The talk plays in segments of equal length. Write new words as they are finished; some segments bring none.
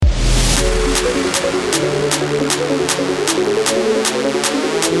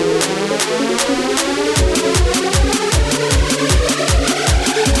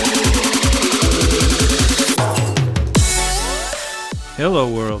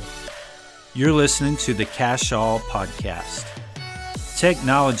Hello world, you're listening to the Cash All Podcast.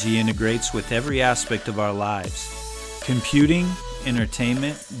 Technology integrates with every aspect of our lives. Computing,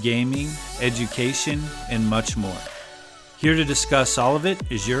 entertainment, gaming, education, and much more. Here to discuss all of it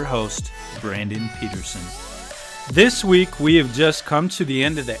is your host, Brandon Peterson. This week, we have just come to the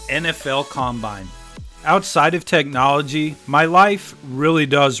end of the NFL Combine. Outside of technology, my life really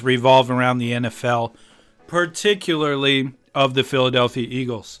does revolve around the NFL, particularly of the Philadelphia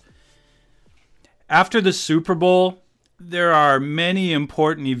Eagles. After the Super Bowl, there are many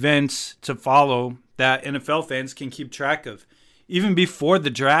important events to follow that NFL fans can keep track of. Even before the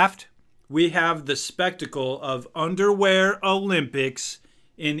draft, we have the spectacle of Underwear Olympics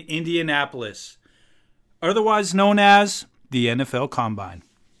in Indianapolis, otherwise known as the NFL Combine.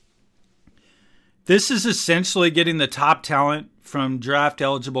 This is essentially getting the top talent from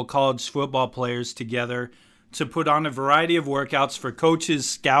draft-eligible college football players together to put on a variety of workouts for coaches,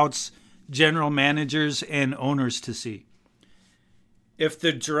 scouts, general managers, and owners to see. If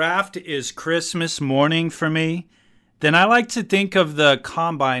the draft is Christmas morning for me, then I like to think of the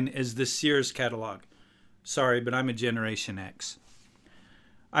Combine as the Sears catalog. Sorry, but I'm a Generation X.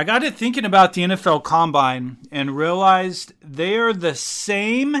 I got to thinking about the NFL Combine and realized they are the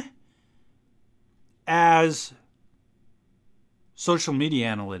same as social media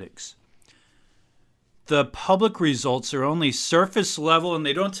analytics. The public results are only surface level and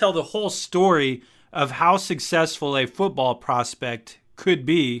they don't tell the whole story of how successful a football prospect could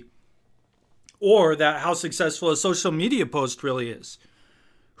be or that how successful a social media post really is.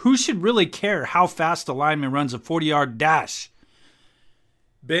 Who should really care how fast a lineman runs a 40-yard dash?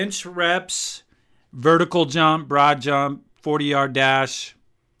 Bench reps, vertical jump, broad jump, 40-yard dash,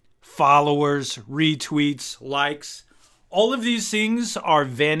 followers, retweets, likes. All of these things are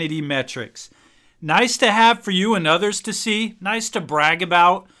vanity metrics. Nice to have for you and others to see, nice to brag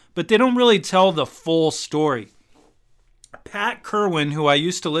about, but they don't really tell the full story. Pat Kirwan, who I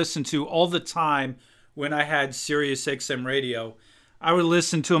used to listen to all the time when I had Sirius XM radio, I would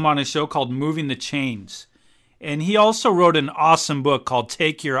listen to him on a show called Moving the Chains. And he also wrote an awesome book called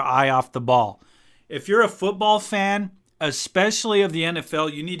Take Your Eye Off the Ball. If you're a football fan, especially of the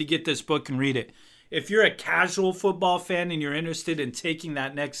NFL, you need to get this book and read it. If you're a casual football fan and you're interested in taking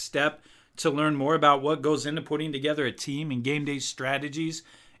that next step to learn more about what goes into putting together a team and game day strategies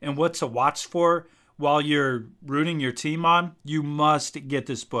and what to watch for while you're rooting your team on, you must get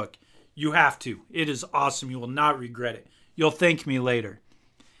this book. You have to. It is awesome. You will not regret it. You'll thank me later.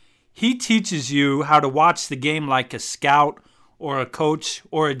 He teaches you how to watch the game like a scout or a coach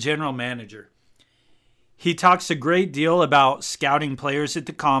or a general manager. He talks a great deal about scouting players at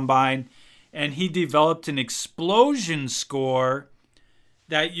the Combine, and he developed an explosion score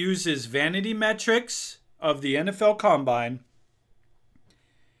that uses vanity metrics of the NFL Combine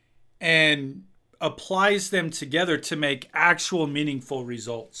and applies them together to make actual meaningful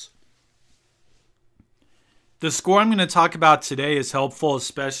results. The score I'm going to talk about today is helpful,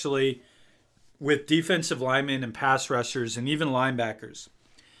 especially with defensive linemen and pass rushers and even linebackers.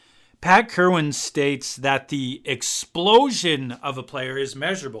 Pat Kirwan states that the explosion of a player is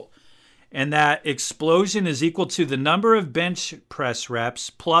measurable, and that explosion is equal to the number of bench press reps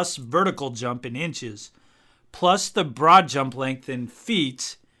plus vertical jump in inches, plus the broad jump length in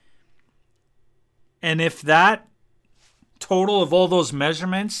feet. And if that total of all those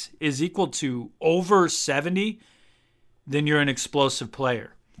measurements is equal to over 70, then you're an explosive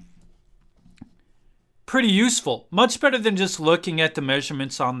player. Pretty useful. Much better than just looking at the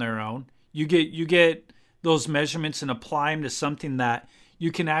measurements on their own. You get those measurements and apply them to something that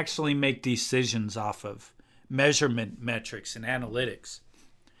you can actually make decisions off of. Measurement metrics and analytics.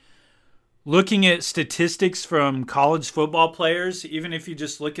 Looking at statistics from college football players, even if you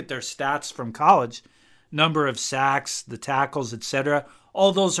just look at their stats from college, number of sacks, the tackles, etc.,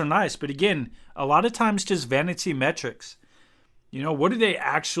 all those are nice. But again, a lot of times just vanity metrics. What do they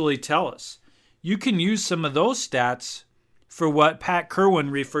actually tell us? You can use some of those stats for what Pat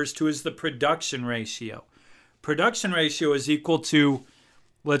Kirwan refers to as the production ratio. Production ratio is equal to,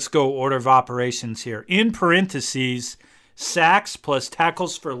 let's go order of operations here. In parentheses, sacks plus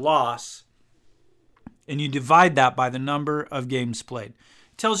tackles for loss, and you divide that by the number of games played.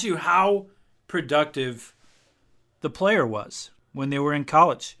 It tells you how productive the player was when they were in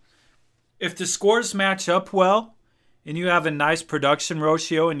college. If the scores match up well, and you have a nice production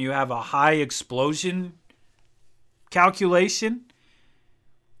ratio and you have a high explosion calculation,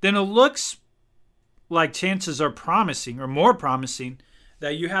 then it looks like chances are promising or more promising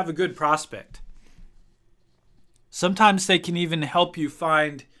that you have a good prospect. Sometimes they can even help you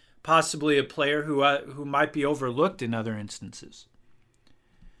find possibly a player who might be overlooked in other instances.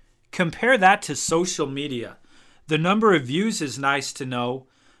 Compare that to social media. The number of views is nice to know,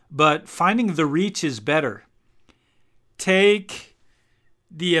 but finding the reach is better. Take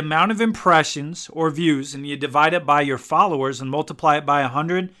the amount of impressions or views and you divide it by your followers and multiply it by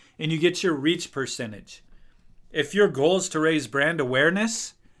 100 and you get your reach percentage. If your goal is to raise brand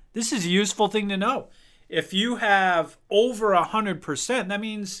awareness, this is a useful thing to know. If you have over 100%, that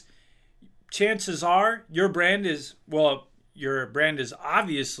means chances are your brand is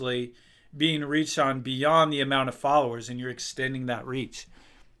obviously being reached on beyond the amount of followers and you're extending that reach.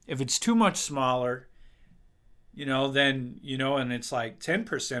 If it's too much smaller, then, and it's like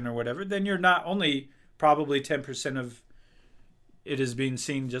 10% or whatever, then you're not only probably 10% of it is being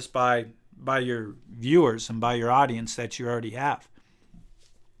seen just by your viewers and by your audience that you already have.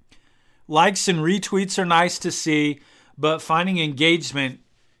 Likes and retweets are nice to see, but finding engagement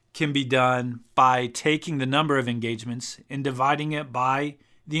can be done by taking the number of engagements and dividing it by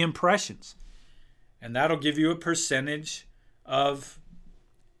the impressions. And that'll give you a percentage of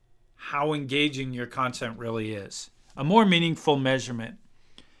how engaging your content really is. A more meaningful measurement.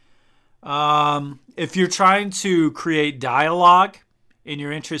 If you're trying to create dialogue and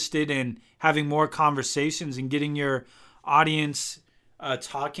you're interested in having more conversations and getting your audience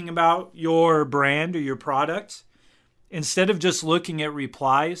talking about your brand or your product, instead of just looking at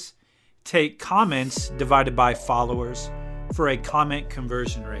replies, take comments divided by followers for a comment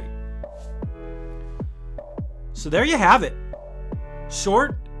conversion rate. So there you have it.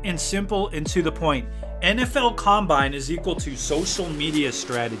 Short and simple and to the point. NFL Combine is equal to social media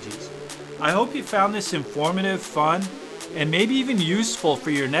strategies. I hope you found this informative, fun, and maybe even useful for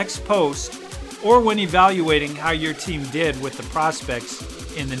your next post or when evaluating how your team did with the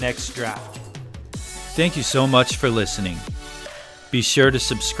prospects in the next draft. Thank you so much for listening. Be sure to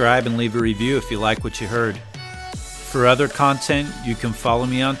subscribe and leave a review if you like what you heard. For other content, you can follow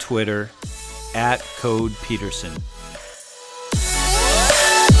me on Twitter @CodePeterson.